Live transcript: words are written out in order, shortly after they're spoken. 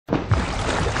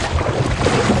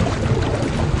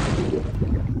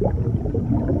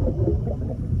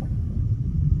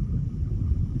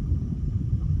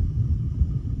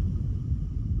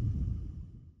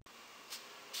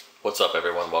What's up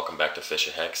everyone, welcome back to Fish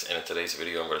and Hex, and in today's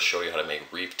video I'm going to show you how to make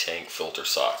reef tank filter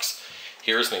socks.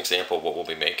 Here's an example of what we'll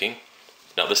be making.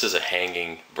 Now this is a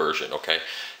hanging version, okay?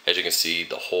 As you can see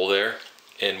the hole there,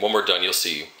 and when we're done you'll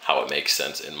see how it makes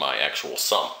sense in my actual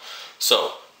sum.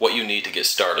 So what you need to get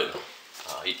started,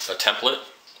 a template,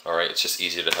 alright, it's just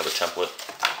easy to have a template.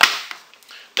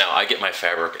 Now I get my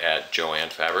fabric at Joann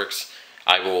Fabrics.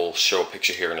 I will show a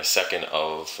picture here in a second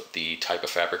of the type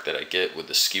of fabric that I get with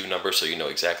the SKU number so you know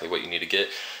exactly what you need to get.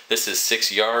 This is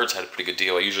 6 yards, had a pretty good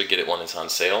deal. I usually get it when it's on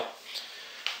sale.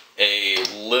 A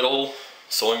little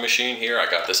sewing machine here, I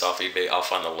got this off eBay. I'll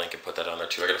find the link and put that on there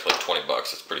too. I got it for like 20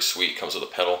 bucks. It's pretty sweet. It comes with a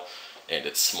pedal and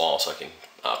it's small so I can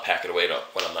pack it away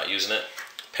when I'm not using it.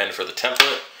 Pen for the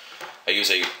template. I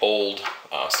use a old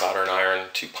soldering iron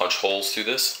to punch holes through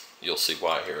this. You'll see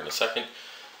why here in a second.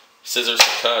 Scissors to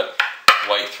cut.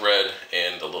 White thread,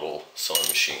 and the little sewing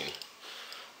machine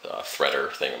threader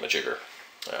thingamajigger.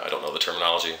 I don't know the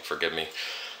terminology, forgive me.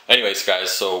 Anyways guys,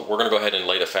 so we're going to go ahead and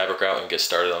lay the fabric out and get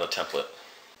started on the template.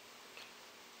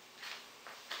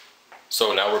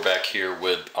 So now we're back here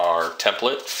with our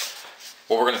template.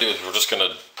 What we're going to do is we're just going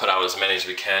to put out as many as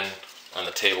we can on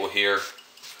the table here,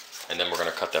 and then we're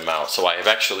going to cut them out. So I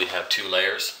actually have 2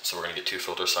 layers, so we're going to get 2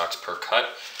 filter socks per cut.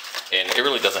 And it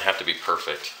really doesn't have to be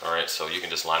perfect, all right? So you can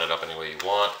just line it up any way you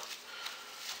want.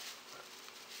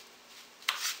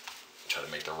 Try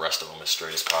to make the rest of them as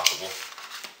straight as possible.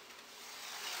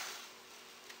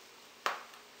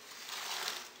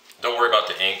 Don't worry about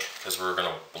the ink, because we're going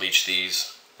to bleach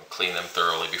these and clean them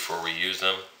thoroughly before we use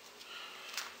them.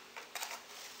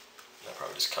 I'll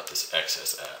probably just cut this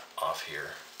excess off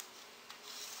here.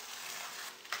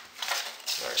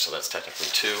 All right, so that's technically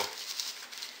 2.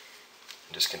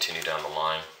 Just continue down the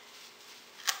line.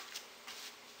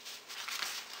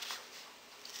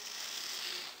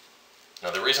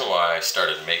 Now the reason why I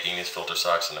started making these filter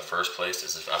socks in the first place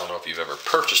is, I don't know if you've ever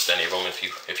purchased any of them.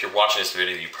 If you're watching this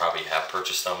video, you probably have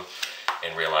purchased them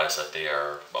and realize that they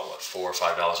are about what, $4 or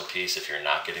 $5 a piece if you're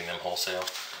not getting them wholesale.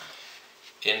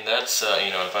 And that's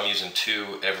you know, if I'm using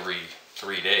 2 every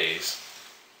 3 days,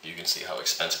 you can see how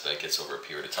expensive that gets over a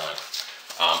period of time.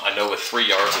 I know with 3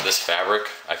 yards of this fabric,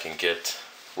 I can get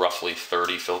roughly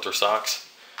 30 filter socks,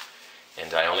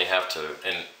 and I only have to,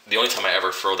 and the only time I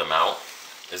ever throw them out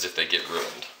is if they get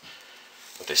ruined.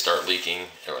 If they start leaking,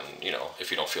 or, you know, if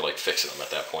you don't feel like fixing them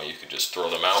at that point, you can just throw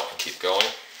them out and keep going.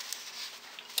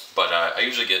 But I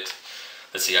usually get,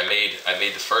 let's see, I made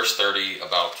the first 30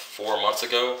 about 4 months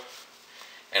ago,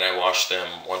 and I wash them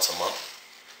once a month.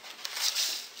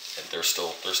 And they're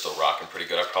still rocking pretty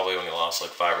good. I probably only lost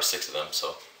like 5 or 6 of them,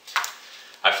 so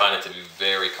I find it to be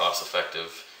very cost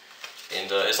effective.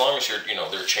 And as long as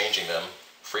they're changing them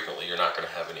frequently, you're not going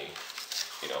to have any,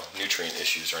 nutrient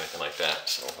issues or anything like that.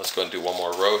 So let's go and do one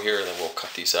more row here, and then we'll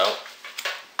cut these out.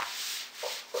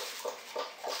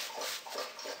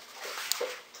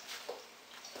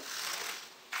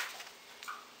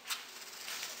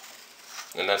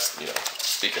 And that's,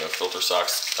 speaking of filter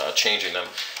socks, changing them.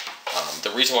 The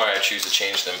reason why I choose to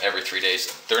change them every 3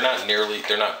 days, they're not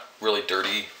really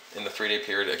dirty in the 3-day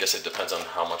period. I guess it depends on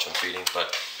how much I'm feeding,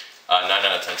 but 9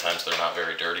 out of 10 times they're not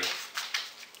very dirty.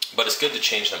 But it's good to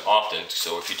change them often,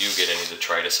 so if you do get any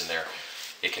detritus in there,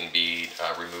 it can be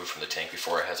removed from the tank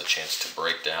before it has a chance to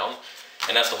break down.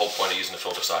 And that's the whole point of using the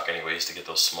filter sock anyways, to get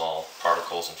those small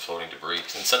particles and floating debris.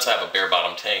 And since I have a bare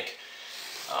bottom tank,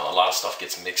 a lot of stuff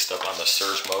gets mixed up on the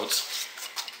surge modes,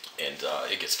 and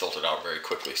it gets filtered out very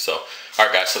quickly. So,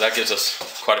 alright guys, so that gives us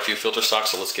quite a few filter socks,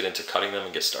 so let's get into cutting them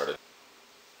and get started.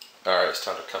 Alright, it's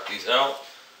time to cut these out,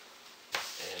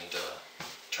 and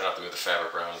try not to move the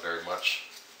fabric around very much,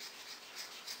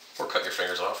 or cut your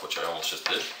fingers off, which I almost just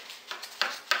did.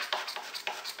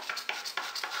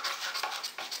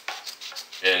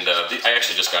 And I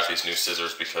actually just got these new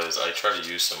scissors because I tried to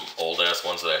use some old ass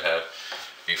ones that I had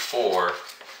before,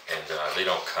 and they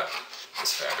don't cut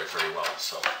this fabric very well,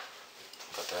 so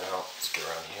cut that out. Let's get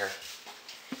around here.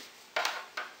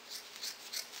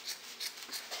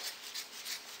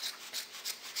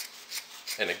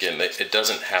 And again, it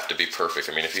doesn't have to be perfect.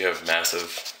 I mean, if you have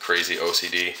massive, crazy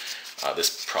OCD,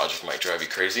 this project might drive you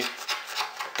crazy.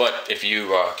 But if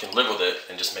you can live with it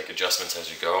and just make adjustments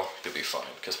as you go, you'll be fine.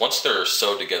 Because once they're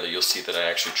sewed together, you'll see that I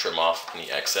actually trim off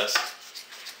any excess.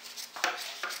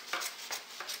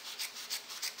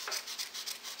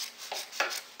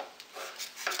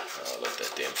 Let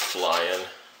that damn fly in.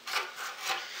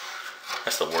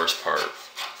 That's the worst part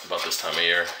about this time of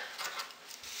year,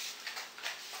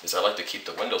 is I like to keep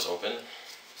the windows open,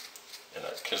 and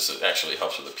because it actually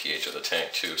helps with the pH of the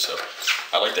tank too. So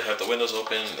I like to have the windows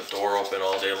open and the door open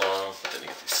all day long, but then you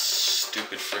get these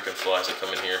stupid freaking flies that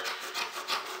come in here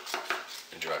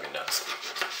and drive me nuts.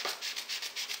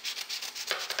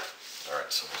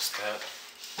 Alright, so there's that.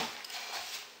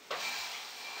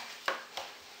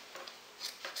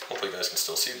 Hopefully you guys can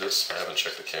still see this. I haven't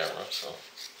checked the camera, so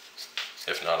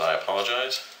if not, I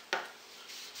apologize.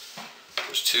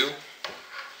 There's 2.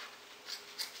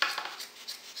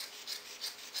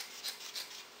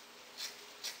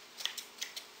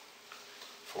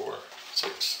 4,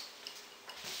 6.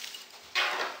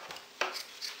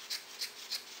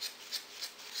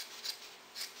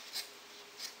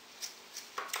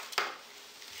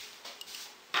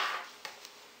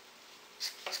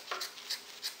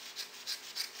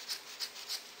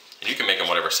 And you can make them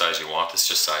whatever size you want. This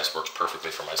just size works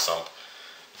perfectly for my sump.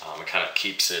 It kind of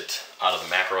keeps it out of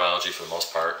the macroalgae for the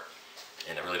most part,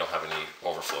 and I really don't have any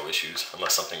overflow issues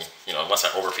unless something, unless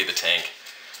I overfeed the tank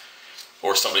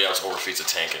or somebody else overfeeds the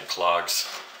tank and clogs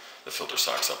the filter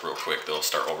socks up real quick. They'll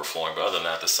start overflowing, but other than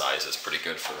that, the size is pretty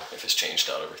good for if it's changed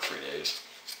out every 3 days.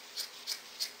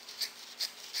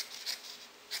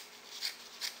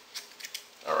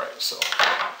 Alright, so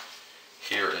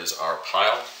here is our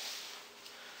pile,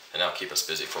 and that'll keep us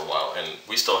busy for a while. And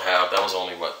we still have, that was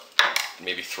only what,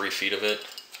 maybe 3 feet of it,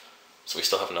 so we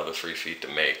still have another 3 feet to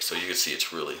make. So you can see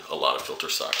it's really a lot of filter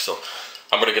socks. So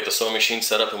I'm going to get the sewing machine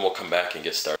set up and we'll come back and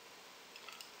get started.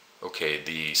 Okay,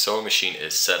 the sewing machine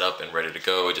is set up and ready to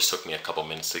go. It just took me a couple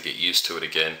minutes to get used to it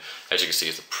again. As you can see,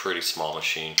 it's a pretty small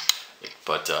machine,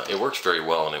 but it works very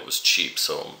well and it was cheap,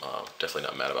 so I'm definitely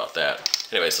not mad about that.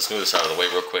 Anyways, let's move this out of the way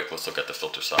real quick. Let's look at the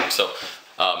filter socks. So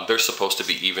they're supposed to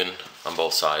be even on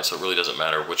both sides, so it really doesn't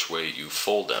matter which way you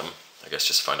fold them. I guess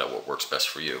just find out what works best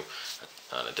for you.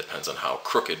 And it depends on how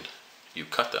crooked you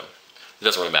cut them. It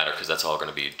doesn't really matter because that's all going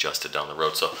to be adjusted down the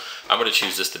road. So I'm going to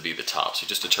choose this to be the top. So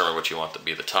just determine what you want to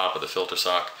be the top of the filter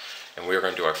sock. And we're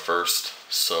going to do our first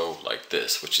sew like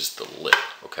this, which is the lip.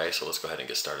 Okay, so let's go ahead and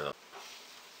get started.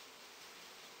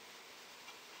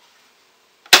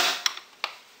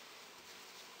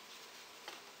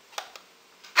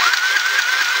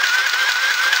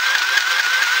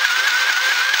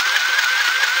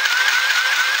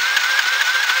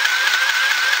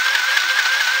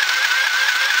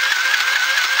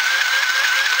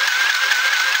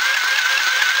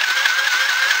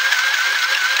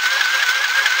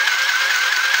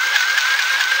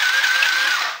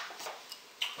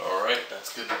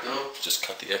 Good to go. Just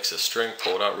cut the excess string,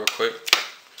 pull it out real quick.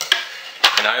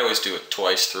 And I always do it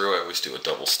twice through. I always do a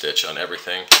double stitch on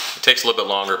everything. It takes a little bit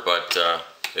longer, but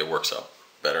it works out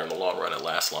better in the long run. It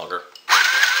lasts longer.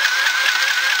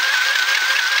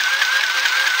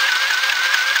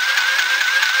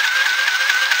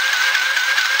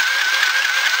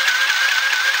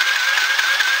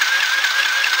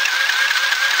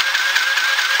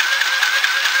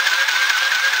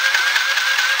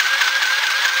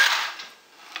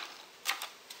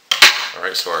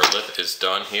 Alright, so our lip is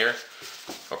done here.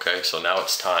 Okay, so now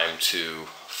it's time to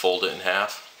fold it in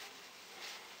half.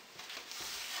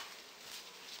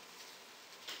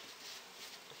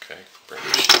 Okay, bring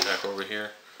the sheet back over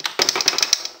here.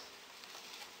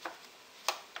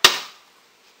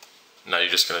 Now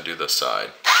you're just going to do the side.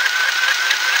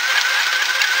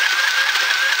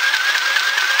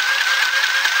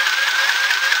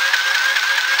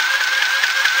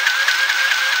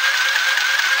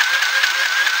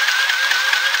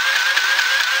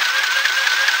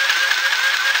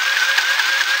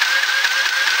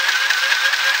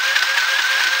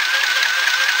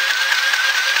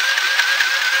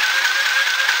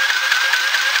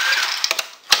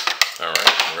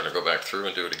 Go back through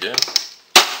and do it again.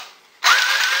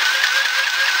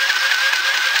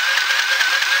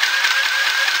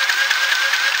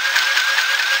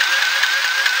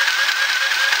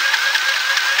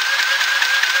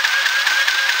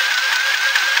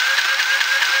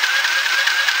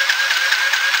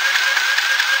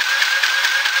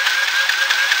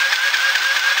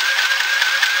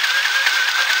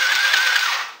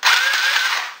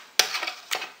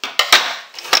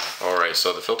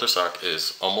 So the filter sock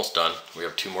is almost done. We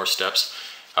have 2 more steps.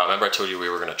 Remember I told you we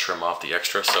were going to trim off the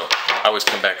extra, so I always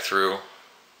come back through,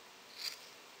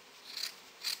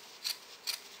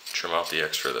 trim off the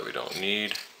extra that we don't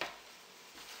need.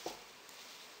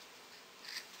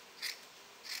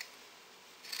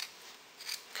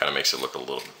 Kind of makes it look a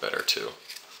little bit better too.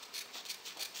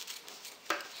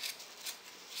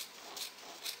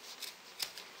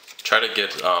 Try to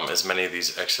get as many of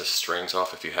these excess strings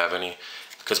off if you have any.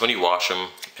 Because when you wash them,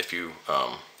 if you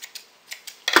have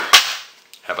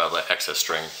all that excess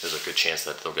string, there's a good chance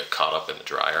that they'll get caught up in the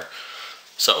dryer.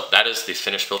 So that is the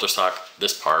finished filter sock,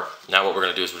 this part. Now what we're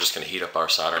gonna do is we're just gonna heat up our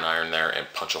soldering iron there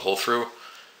and punch a hole through.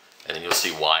 And then you'll see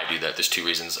why I do that. There's two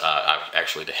reasons,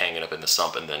 actually to hang it up in the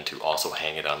sump and then to also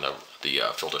hang it on the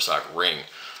filter sock ring.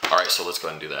 All right, so let's go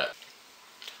ahead and do that.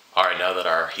 All right, now that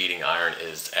our heating iron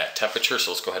is at temperature,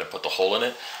 so let's go ahead and put the hole in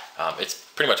it. It's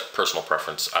pretty much personal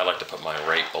preference. I like to put mine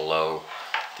right below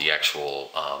the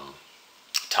actual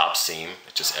top seam.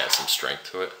 It just adds some strength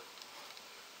to it.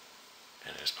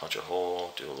 And just punch a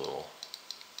hole, do a little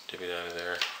divvy down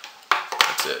there.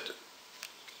 That's it.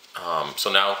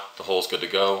 So now the hole's good to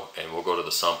go, and we'll go to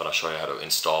the sump and I'll show you how to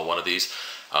install one of these.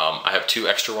 I have two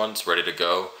extra ones ready to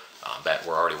go that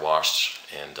were already washed,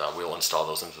 and we'll install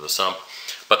those into the sump.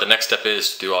 But the next step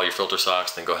is to do all your filter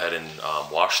socks, then go ahead and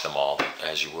wash them all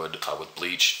as you would with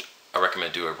bleach. I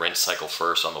recommend do a rinse cycle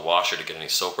first on the washer to get any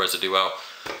soap residue out.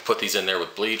 Put these in there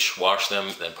with bleach, wash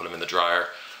them, then put them in the dryer,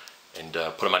 and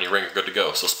put them on your ring, you're good to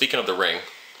go. So speaking of the ring,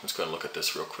 let's go ahead and look at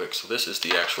this real quick. So this is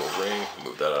the actual ring,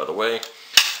 move that out of the way.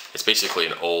 It's basically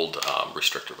an old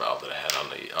restrictor valve that I had on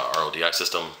the RODI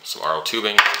system, some RO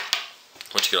tubing.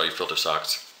 Once you get all your filter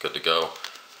socks good to go,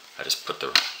 I just put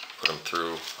them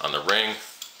through on the ring,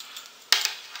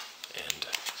 and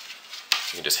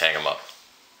you can just hang them up.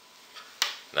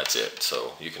 And that's it.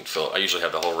 So you can fill, I usually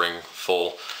have the whole ring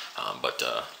full, but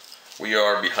we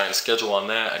are behind schedule on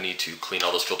that. I need to clean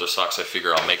all those filter socks. I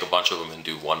figure I'll make a bunch of them and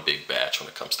do one big batch when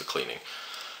it comes to cleaning.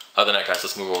 Other than that, guys,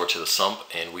 let's move over to the sump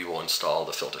and we will install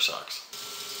the filter socks.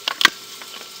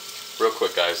 Real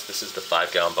quick, guys, this is the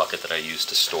 5-gallon bucket that I use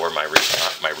to store my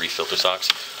reef filter socks,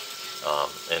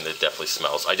 and it definitely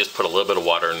smells. I just put a little bit of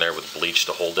water in there with bleach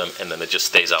to hold them, and then it just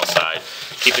stays outside.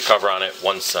 Keep the cover on it.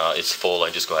 Once it's full,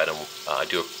 I just go ahead and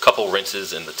do a couple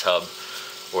rinses in the tub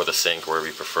or the sink, wherever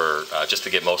you prefer, just to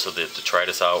get most of the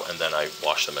detritus out, and then I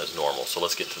wash them as normal. So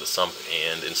let's get to the sump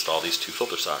and install these two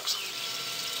filter socks.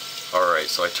 Alright,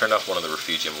 so I turned off one of the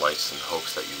refugium lights in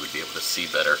hopes that you would be able to see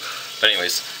better. But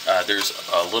anyways, there's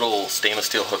a little stainless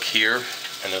steel hook here,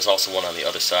 and there's also one on the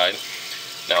other side.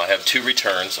 Now I have two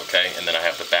returns, okay, and then I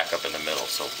have the backup in the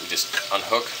middle. So we just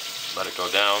unhook, let it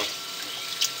go down.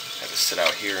 I have to sit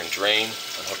out here and drain,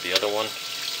 unhook the other one,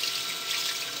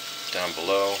 down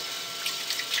below,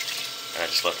 and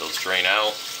I just let those drain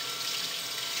out.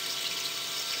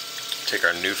 Take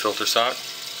our new filter sock,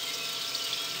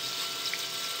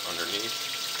 underneath,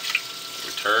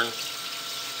 return,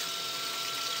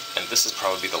 and this is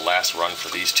probably the last run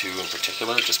for these two in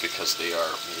particular, just because they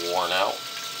are worn out.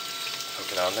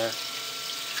 Hook it on there.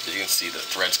 As you can see, the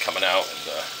threads coming out,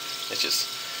 and it's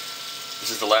just,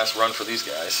 this is the last run for these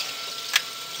guys.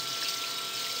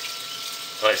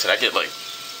 Like I said, I get like,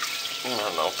 I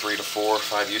don't know, 3 to 4 or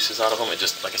 5 uses out of them. It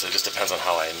just, like I said, just depends on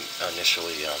how I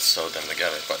initially sewed them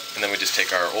together. And then we just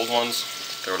take our old ones,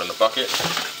 throw it in the bucket,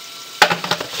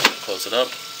 close it up,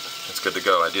 it's good to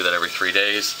go. I do that every 3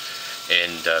 days,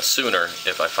 and sooner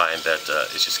if I find that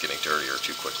it's just getting dirtier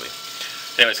too quickly.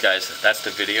 Anyways, guys, that's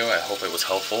the video. I hope it was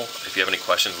helpful. If you have any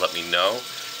questions, let me know.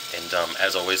 And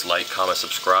as always, like, comment,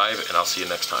 subscribe, and I'll see you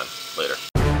next time. Later.